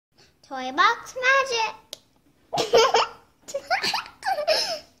Toy Box Magic.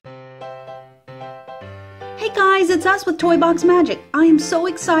 Hey guys, it's us with Toy Box Magic. I am so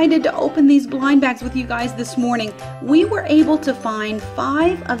excited to open these blind bags with you guys this morning. We were able to find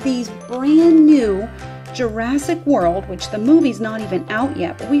 5 of these brand new Jurassic World, which the movie's not even out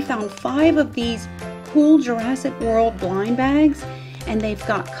yet, but we found 5 of these cool Jurassic World blind bags, and they've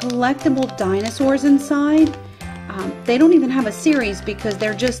got collectible dinosaurs inside. They don't even have a series because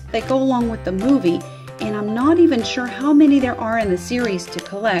they go along with the movie, and I'm not even sure how many there are in the series to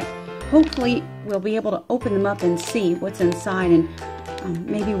collect. Hopefully we'll be able to open them up and see what's inside, and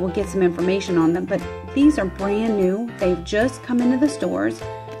maybe we'll get some information on them. But these are brand new. They've just come into the stores,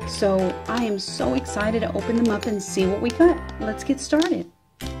 so I am so excited to open them up and see what we got. Let's get started.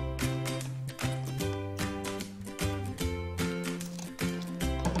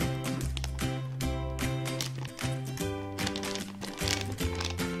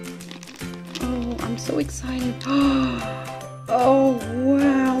 Oh, I'm so excited. Oh,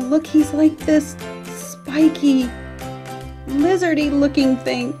 wow. Look, he's like this spiky, lizardy looking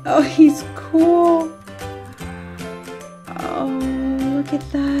thing. Oh, he's cool. Oh, look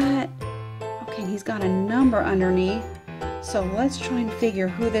at that. Okay, he's got a number underneath. So let's try and figure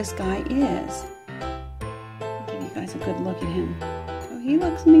who this guy is. I'll give you guys a good look at him. Oh, he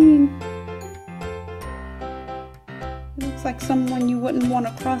looks mean. He looks like someone you wouldn't want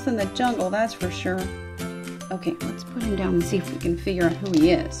to cross in the jungle, that's for sure. Okay, let's put him down and see if we can figure out who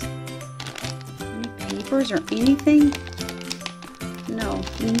he is. Any papers or anything? No,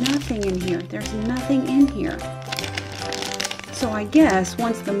 nothing in here. There's nothing in here. So I guess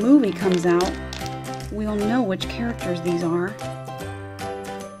once the movie comes out, we'll know which characters these are.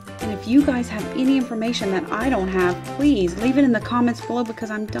 And if you guys have any information that I don't have, please leave it in the comments below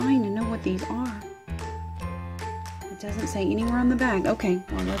because I'm dying to know what these are. It doesn't say anywhere on the bag. Okay,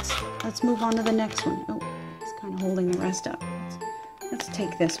 well let's move on to the next one. Oh, it's kind of holding the rest up. Let's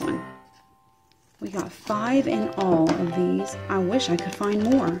take this one. We got 5 in all of these. I wish I could find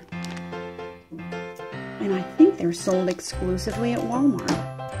more. And I think they're sold exclusively at Walmart.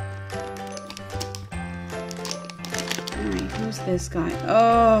 Alright, who's this guy?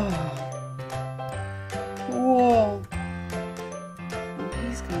 Oh, cool. Oh,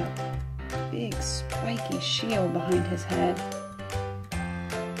 he's got a big spiky shield behind his head.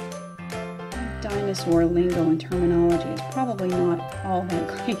 Dinosaur lingo and terminology is probably not all that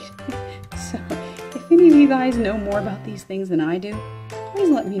great. So, if any of you guys know more about these things than I do, please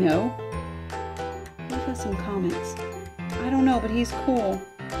let me know. Leave us some comments. I don't know, but he's cool.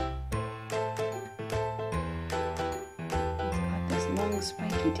 He's got this long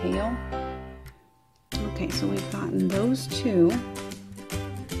spiky tail. Okay, so we've gotten those 2.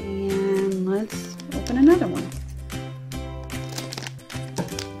 And let's open another one.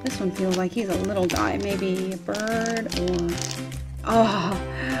 This one feels like he's a little guy, maybe a bird or... Oh,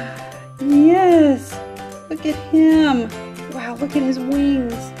 yes! Look at him! Wow, look at his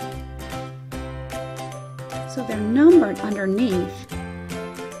wings! So they're numbered underneath,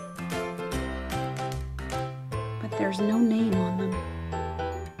 but there's no name on them.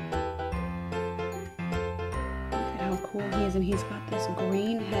 Look at how cool he is, and he's got this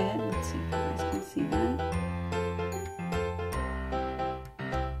green head. Let's see if you guys can see that.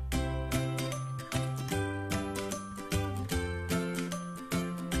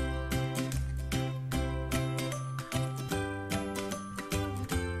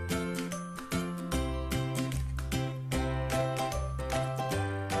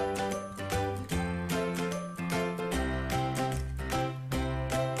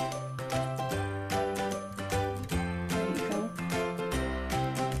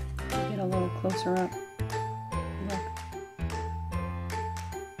 Closer up. Look.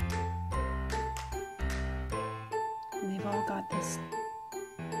 And they've all got this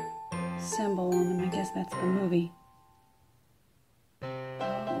symbol on them. I guess that's the movie.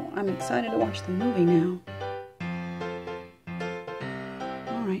 Oh, I'm excited to watch the movie now.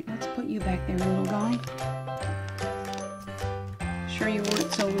 Alright, let's put you back there, little guy. Sure you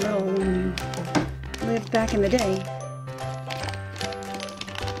weren't so little when you lived back in the day.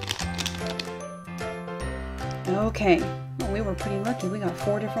 Okay, well, we were pretty lucky. We got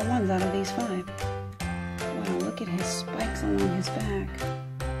 4 different ones out of these 5. Wow, look at his spikes along his back.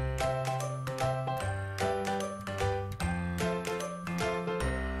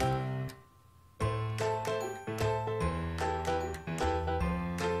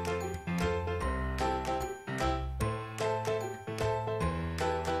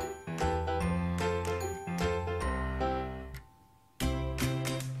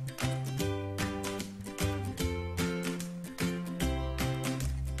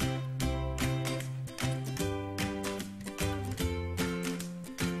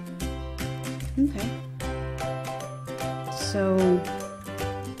 Okay. So,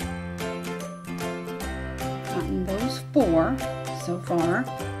 gotten those 4 so far.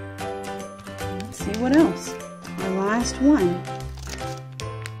 Let's see what else. Our last one.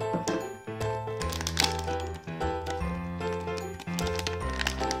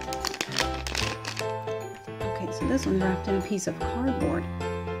 Okay, so this one's wrapped in a piece of cardboard.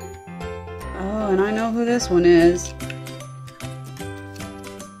 Oh, and I know who this one is.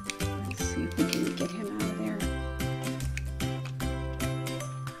 Let's see if we can get him out of there.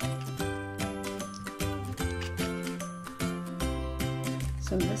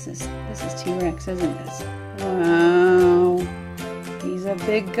 So this is T-Rex, isn't this? Wow, he's a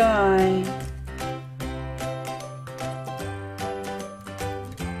big guy.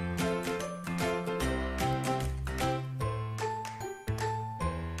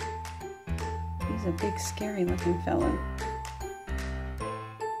 He's a big, scary looking fellow.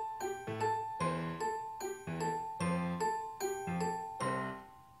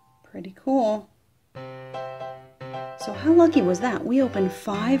 Pretty cool. So how lucky was that? We opened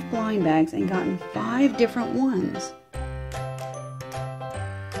 5 blind bags and gotten 5 different ones.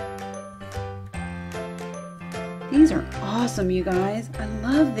 These are awesome, you guys. I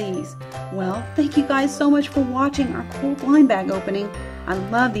love these. Well, thank you guys so much for watching our cool blind bag opening. I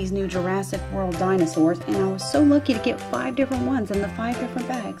love these new Jurassic World dinosaurs, and I was so lucky to get 5 different ones in the 5 different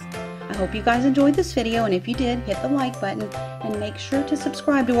bags. I hope you guys enjoyed this video, and if you did, hit the like button and make sure to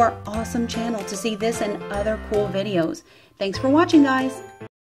subscribe to our awesome channel to see this and other cool videos. Thanks for watching, guys.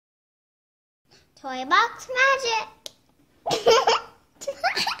 Toy Box Magic.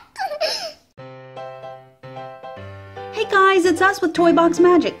 Hey guys, it's us with Toy Box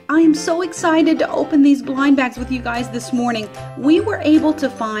Magic. I am so excited to open these blind bags with you guys this morning. We were able to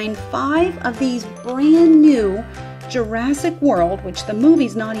find 5 of these brand new Jurassic World, which the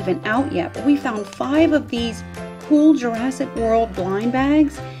movie's not even out yet, but we found 5 of these cool Jurassic World blind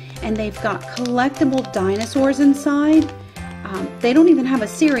bags, and they've got collectible dinosaurs inside. They don't even have a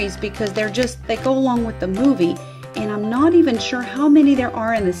series because they go along with the movie, and I'm not even sure how many there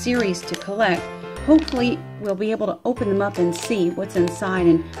are in the series to collect. Hopefully we'll be able to open them up and see what's inside,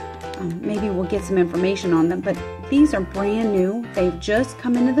 and maybe we'll get some information on them. But these are brand new. They've just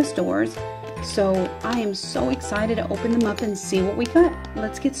come into the stores. So I am so excited to open them up and see what we got.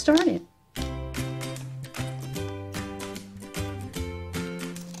 Let's get started.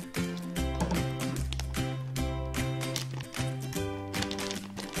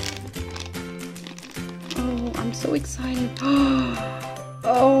 Oh, I'm so excited.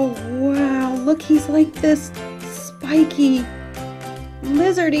 Oh, wow. Look, he's like this spiky,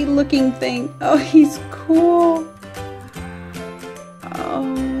 lizardy looking thing. Oh, he's cool. Oh,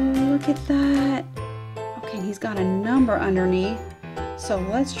 look at that. Okay, he's got a number underneath. So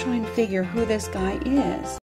let's try and figure who this guy is.